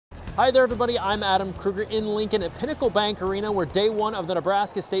Hi there everybody, I'm Adam Kruger in Lincoln at Pinnacle Bank Arena where day one of the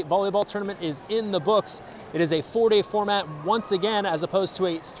Nebraska State Volleyball Tournament is in the books. It is a 4-day format once again as opposed to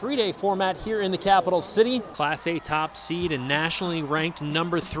a 3-day format here in the capital city. Class A top seed and nationally ranked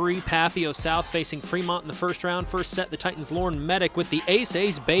number 3 Papio South facing Fremont in the first round. First set, the Titans' Lauren Medic with the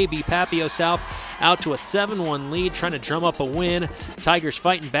ace baby. Papio South out to a 7-1 lead trying to drum up a win. Tigers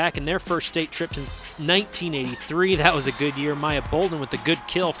fighting back in their first state trip since 1983. That was a good year. Maya Bolden with the good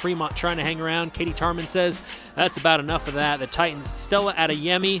kill. Fremont trying to hang around. Katie Tarman says that's about enough of that. The Titans, Stella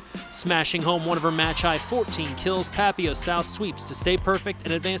Adeyemi smashing home one of her match-high 14 kills. Papio South sweeps to stay perfect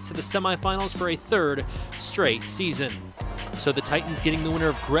and advance to the semifinals for a 3rd straight season. So the Titans getting the winner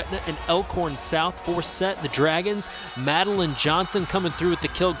of Gretna and Elkhorn South. Fourth set, the Dragons, Madeline Johnson coming through with the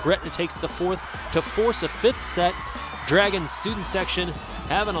kill. Gretna takes the 4th to force a 5th set. Dragons student section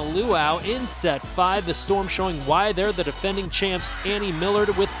having a luau in set 5. The Storm showing why they're the defending champs. Annie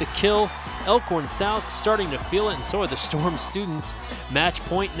Millard with the kill. Elkhorn South starting to feel it, and so are the Storm students. Match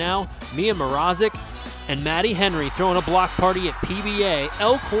point now, Mia Morozic and Maddie Henry throwing a block party at PBA.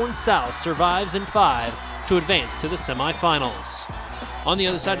 Elkhorn South survives in 5 to advance to the semifinals. On the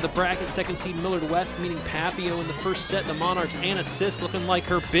other side of the bracket, 2nd seed Millard West meeting Papio in the first set. The Monarchs Anna Sis looking like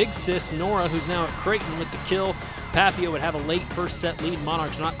her big sis Nora, who's now at Creighton with the kill. Papio would have a late first set lead.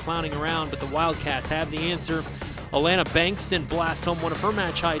 Monarchs not clowning around, but the Wildcats have the answer. Alana Bankston blasts home one of her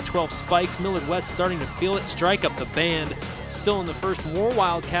match-high 12 spikes. Millard West starting to feel it, strike up the band. Still in the first, more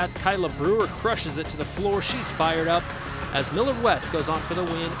Wildcats. Kyla Brewer crushes it to the floor. She's fired up as Millard West goes on for the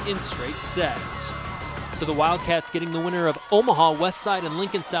win in straight sets. So the Wildcats getting the winner of Omaha Westside and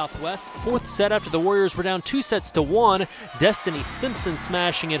Lincoln Southwest. 4th set after the Warriors were down 2-1. Destiny Simpson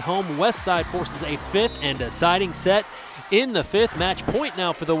smashing it home. Westside forces a 5th and deciding set in the 5th. Match point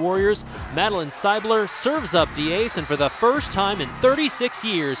now for the Warriors. Madeline Seibler serves up the ace, and for the first time in 36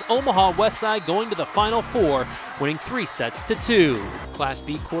 years, Omaha Westside going to the Final Four, winning 3-2. Class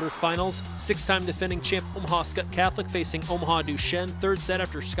B quarterfinals, 6-time defending champ Omaha Scott Catholic facing Omaha Duchesne. 3rd set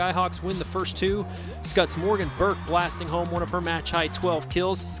after Skyhawks win the first 2. Scott's Morgan Burke blasting home one of her match-high 12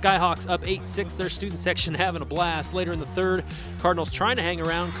 kills. Skyhawks up 8-6, their student section having a blast. Later in the 3rd, Cardinals trying to hang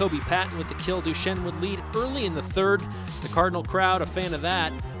around. Kobe Patton with the kill. Duchesne would lead early in the 3rd. The Cardinal crowd a fan of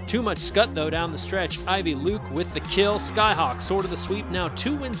that. Too much Scott though down the stretch. Ivy Luke with the kill. Skyhawks sort of the sweep, now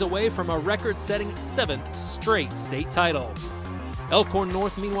 2 wins away from a record-setting 7th straight state title. Elkhorn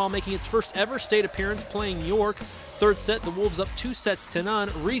North meanwhile making its first ever state appearance playing York. 3rd set, the Wolves up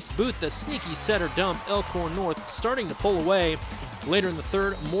 2-0. Reese Booth, the sneaky setter dump. Elkhorn North starting to pull away. Later in the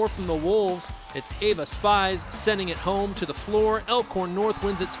 3rd, more from the Wolves. It's Ava Spies sending it home to the floor. Elkhorn North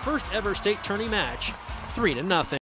wins its first ever state tourney match, 3-0.